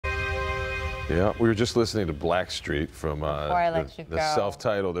Yeah, we were just listening to Blackstreet from the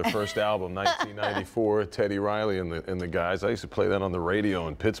self-titled, their first album, 1994. Teddy Riley and the guys. I used to play that on the radio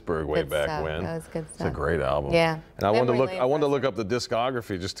in Pittsburgh way back when. That was good stuff. It's a great album. Yeah. And I wanted to look up the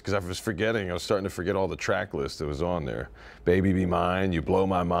discography just because I was forgetting. I was starting to forget all the track list that was on there. Baby Be Mine, You Blow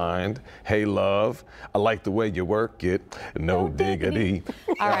My Mind, Hey Love, I Like the Way You Work It, No Diggity.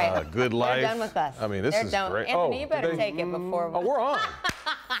 All right. Good Life. They're done with us. I mean, this is great. Anthony, you better take it before. Oh, we're on.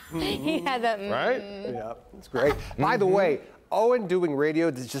 He had that. Right? Yeah, it's great. By the way, Owen doing radio,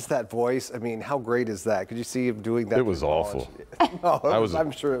 just that voice. I mean, how great is that? Could you see him doing that? It was awful. No,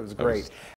 I'm sure it was great.